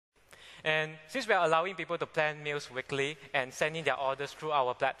And since we are allowing people to plan meals weekly and sending their orders through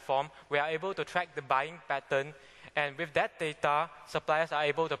our platform, we are able to track the buying pattern. And with that data, suppliers are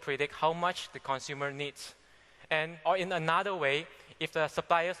able to predict how much the consumer needs. Or in another way, if the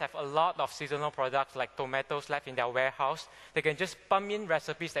suppliers have a lot of seasonal products like tomatoes left in their warehouse, they can just pump in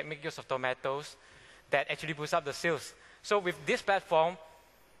recipes that make use of tomatoes that actually boost up the sales. So with this platform,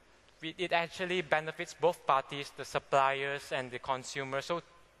 it actually benefits both parties, the suppliers and the consumer. So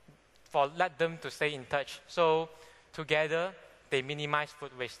let them to stay in touch. So together, they minimize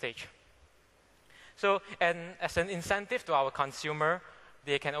food wastage. So, and as an incentive to our consumer,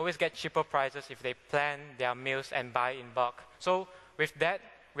 they can always get cheaper prices if they plan their meals and buy in bulk. So with that,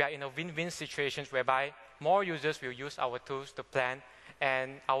 we are in a win-win situation whereby more users will use our tools to plan,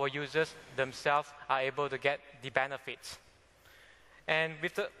 and our users themselves are able to get the benefits. And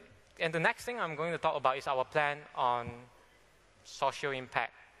the next thing I'm going to talk about is our plan on social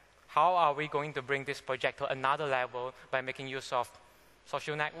impact. How are we going to bring this project to another level by making use of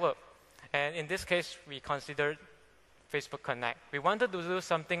social network? And in this case, we considered Facebook Connect. We wanted to do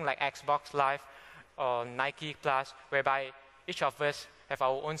something like Xbox Live or Nike Plus, whereby each of us have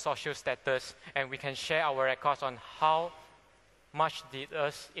our own social status, and we can share our records on how much did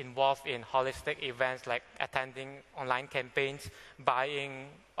us involve in holistic events like attending online campaigns, buying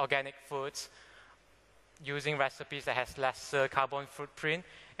organic foods, using recipes that has lesser carbon footprint,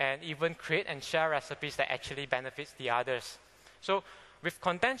 and even create and share recipes that actually benefits the others. So with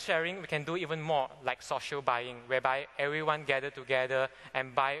content sharing, we can do even more, like social buying, whereby everyone gather together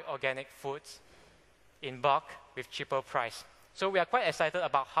and buy organic foods in bulk with cheaper price. So we are quite excited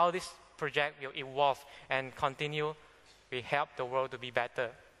about how this project will evolve and continue to help the world to be better.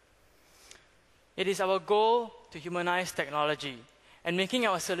 It is our goal to humanize technology and making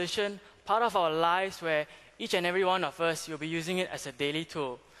our solution part of our lives, where each and every one of us will be using it as a daily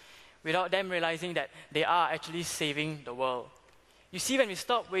tool, without them realizing that they are actually saving the world. You see, when we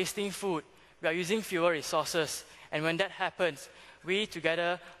stop wasting food, we are using fewer resources. And when that happens, we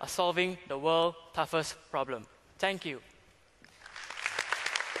together are solving the world's toughest problem. Thank you.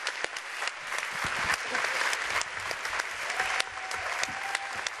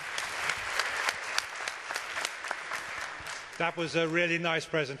 That was a really nice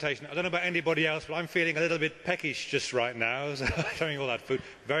presentation. I don't know about anybody else, but I'm feeling a little bit peckish just right now, showing all that food.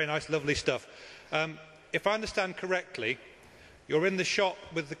 Very nice, lovely stuff. If I understand correctly, you're in the shop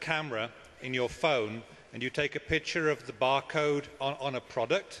with the camera in your phone, and you take a picture of the barcode on a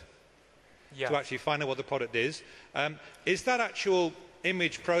product to actually find out what the product is. Is that actual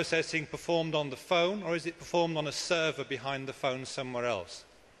image processing performed on the phone, or is it performed on a server behind the phone somewhere else?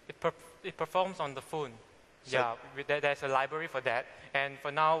 It performs on the phone. So yeah, there's a library for that. And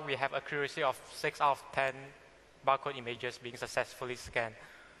for now, we have accuracy of 6 out of 10 barcode images being successfully scanned.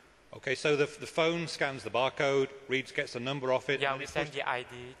 Okay, so the phone scans the barcode, gets the number off it. Yeah, we send the ID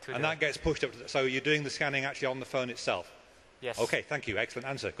to and that gets pushed up. So you're doing the scanning actually on the phone itself? Yes. Okay, thank you. Excellent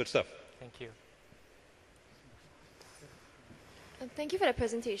answer. Good stuff. Thank you. Thank you for the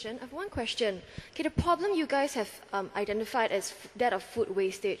presentation. I have one question. Okay, the problem you guys have identified as that of food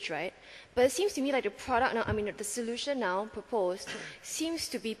wastage, right? But it seems to me like the product now, the solution now proposed seems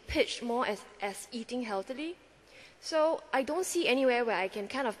to be pitched more as eating healthily. So I don't see anywhere where I can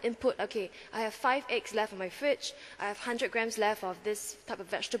kind of input, okay, I have 5 eggs left in my fridge, I have 100 grams left of this type of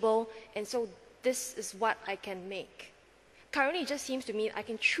vegetable, and so this is what I can make. Currently, it just seems to me I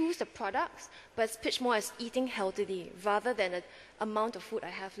can choose the products, but it's pitched more as eating healthily rather than the amount of food I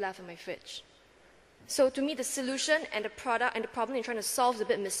have left in my fridge. So to me, the solution and the product and the problem you're trying to solve is a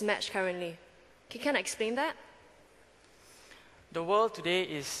bit mismatched currently. Can you kind of explain that? The world today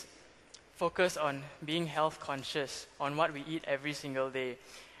is focused on being health conscious, on what we eat every single day.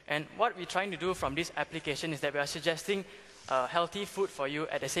 And what we're trying to do from this application is that we are suggesting healthy food for you.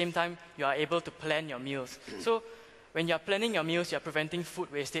 At the same time, you are able to plan your meals. So when you're planning your meals, you're preventing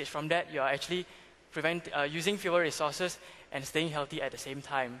food wastage. From that, you're actually using fewer resources and staying healthy at the same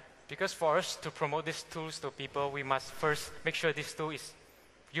time. Because for us to promote these tools to people, we must first make sure this tool is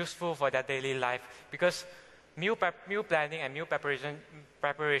useful for their daily life. Because meal planning and meal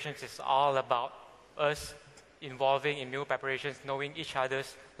preparations is all about us involving in meal preparations, knowing each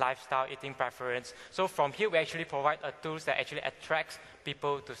other's lifestyle, eating preference. So from here, we actually provide a tools that actually attracts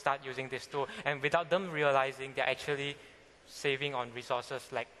people to start using this tool. And without them realizing, they're actually saving on resources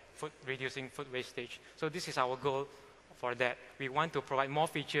like reducing food wastage. So this is our goal for that. We want to provide more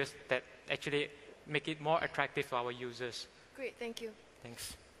features that actually make it more attractive to our users. Great, thank you.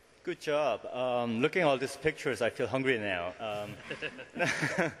 Thanks. Good job. Looking at all these pictures, I feel hungry now.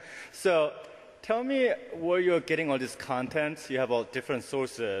 So tell me where you're getting all these contents. You have all different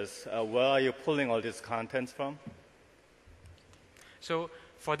sources. Where are you pulling all these contents from? So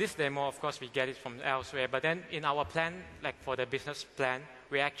for this demo, of course, we get it from elsewhere. But then in our plan, like for the business plan,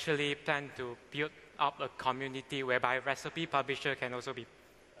 we actually plan to build up a community whereby recipe publisher can also be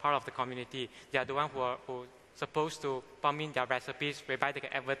part of the community. They are the one who are supposed to pump in their recipes, whereby they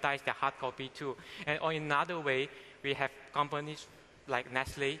can advertise their hard copy too. And or in another way, we have companies like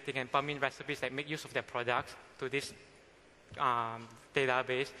Nestle, they can pump in recipes that make use of their products to this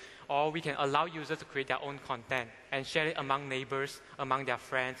database, or we can allow users to create their own content and share it among neighbors, among their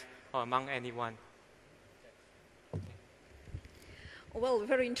friends, or among anyone. Well,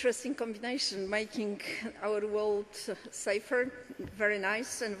 very interesting combination, making our world safer, very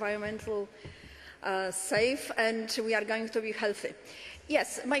nice, environmental safe, and we are going to be healthy.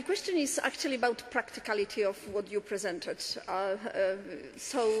 Yes, my question is actually about practicality of what you presented.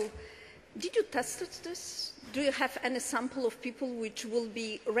 So, did you test this? Do you have any sample of people which will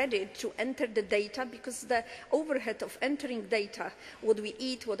be ready to enter the data? Because the overhead of entering data, what we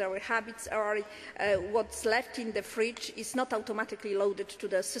eat, what our habits are, what's left in the fridge is not automatically loaded to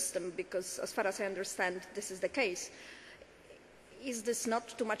the system, because as far as I understand, this is the case. Is this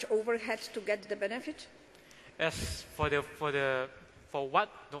not too much overhead to get the benefit? As for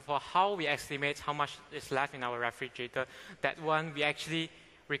how we estimate how much is left in our refrigerator, that one we actually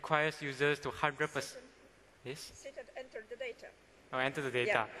requires users to 100%. Yes? Sit and enter the data. Oh, enter the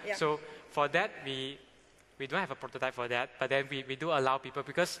data. Yeah, yeah. So for that, we don't have a prototype for that, but then we do allow people,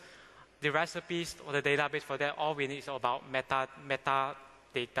 because the recipes or the database for that, all we need is about meta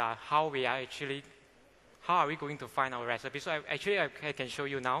data, how are we going to find our recipes. So I can show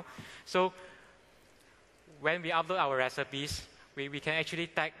you now. So when we upload our recipes, we can actually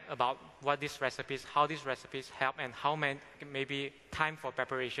tag about what these recipes, how these recipes help, and how many, maybe time for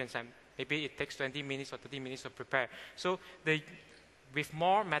preparations, and maybe it takes 20 minutes or 30 minutes to prepare. So with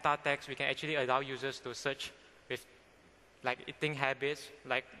more meta tags, we can actually allow users to search with like eating habits,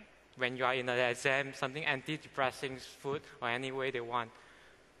 like when you are in an exam, something anti-depressing food, or any way they want.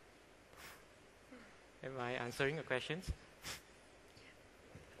 Am I answering the questions?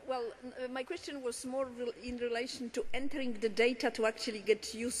 Well, my question was more in relation to entering the data to actually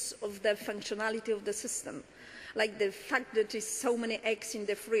get use of the functionality of the system. Like the fact that there's so many eggs in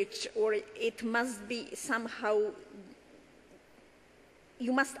the fridge, or it must be somehow,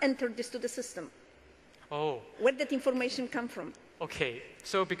 you must enter this to the system. Oh. Where did that information come from? Okay,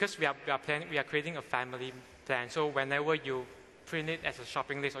 so because we are creating a family plan, so whenever you print it as a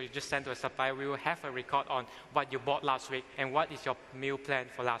shopping list or you just send to a supplier, we will have a record on what you bought last week and what is your meal plan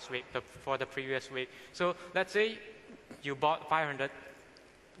for last week, for the previous week. So let's say you bought 500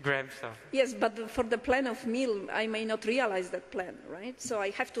 grams of. Yes, but for the plan of meal, I may not realize that plan, right? So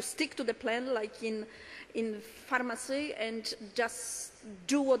I have to stick to the plan like in pharmacy and just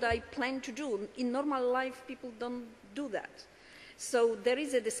do what I plan to do. In normal life, people don't do that. So there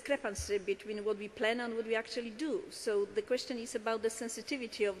is a discrepancy between what we plan and what we actually do. So the question is about the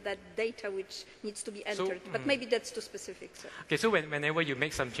sensitivity of that data which needs to be entered. But maybe that's too specific. So. Okay, so whenever you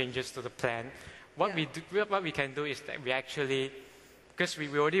make some changes to the plan, what we can do is that we actually, because we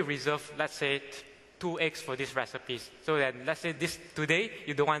already reserve, let's say, 2 eggs for these recipes. So then, let's say today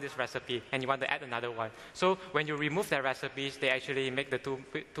you don't want this recipe and you want to add another one. So when you remove their recipes, they actually make the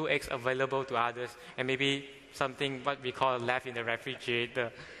two eggs available to others, and maybe something what we call left in the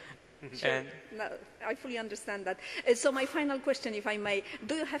refrigerator. Sure. No, I fully understand that. So my final question, if I may,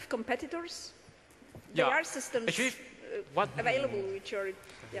 do you have competitors? Yeah. There are systems actually, available which are,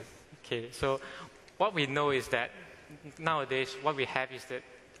 yeah. Okay, so what we know is that nowadays what we have is that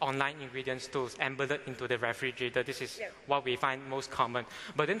online ingredients tools embedded into the refrigerator. This is what we find most common.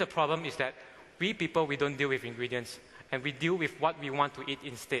 But then the problem is that we don't deal with ingredients, and we deal with what we want to eat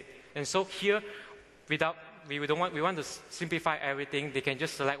instead. And so here, we want to simplify everything. They can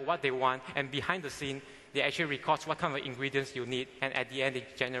just select what they want, and behind the scene, they actually record what kind of ingredients you need, and at the end, they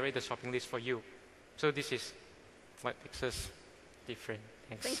generate the shopping list for you. So this is what makes us different.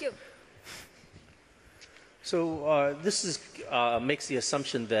 Thanks. Thank you. So this makes the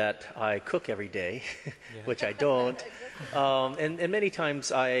assumption that I cook every day, which I don't. And many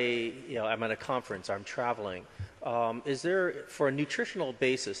times I'm at a conference, I'm traveling. Is there, for a nutritional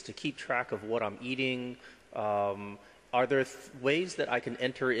basis, to keep track of what I'm eating, are there ways that I can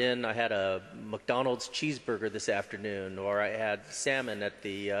enter in? I had a McDonald's cheeseburger this afternoon, or I had salmon at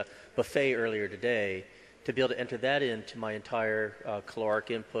the buffet earlier today, to be able to enter that into my entire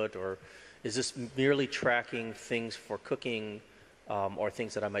caloric input, or is this merely tracking things for cooking or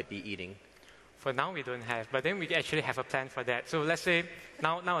things that I might be eating? For now, we don't have, but then we actually have a plan for that. So let's say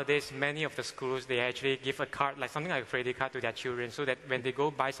nowadays, many of the schools, they actually give a card, like something like a credit card to their children, so that when they go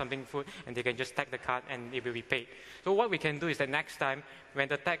buy something food, and they can just tag the card and it will be paid. So what we can do is that next time, when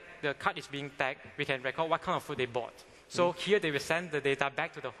the card is being tagged, we can record what kind of food they bought. So here they will send the data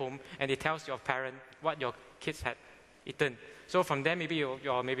back to the home, and it tells your parent what your kids had eaten. So from there, maybe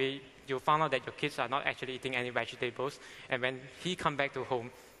you found out that your kids are not actually eating any vegetables, and when he come back to home,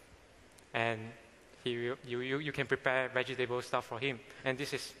 and you can prepare vegetable stuff for him. And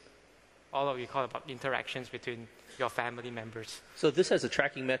this is all what we call about interactions between your family members. So this has a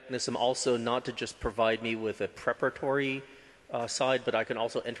tracking mechanism also, not to just provide me with a preparatory side, but I can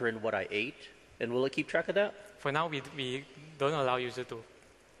also enter in what I ate. And will it keep track of that? For now, we don't allow user to,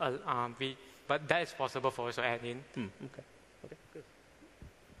 but that is possible for us to add in. Okay, good.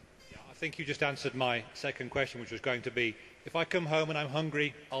 Yeah, I think you just answered my second question, which was going to be, if I come home and I'm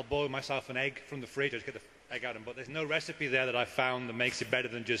hungry, I'll boil myself an egg from the fridge. I just get the egg out, but there's no recipe there that I found that makes it better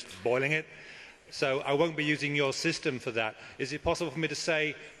than just boiling it. So I won't be using your system for that. Is it possible for me to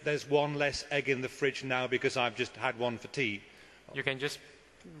say there's one less egg in the fridge now because I've just had one for tea? We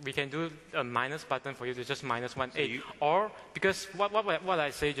can do a minus button for you to just minus one egg. Or, because what I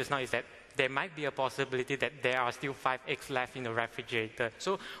say just now is that there might be a possibility that there are still 5 eggs left in the refrigerator.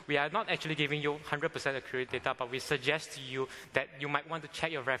 So we are not actually giving you 100% accurate data, but we suggest to you that you might want to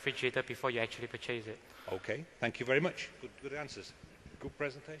check your refrigerator before you actually purchase it. Okay, thank you very much. Good answers. Good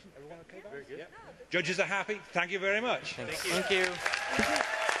presentation. Everyone okay, guys? Very good. Yeah. Judges are happy. Thank you very much. Thank you.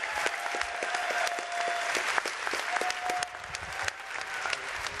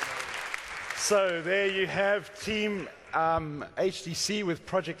 So there you have Team HDC with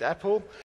Project Apple.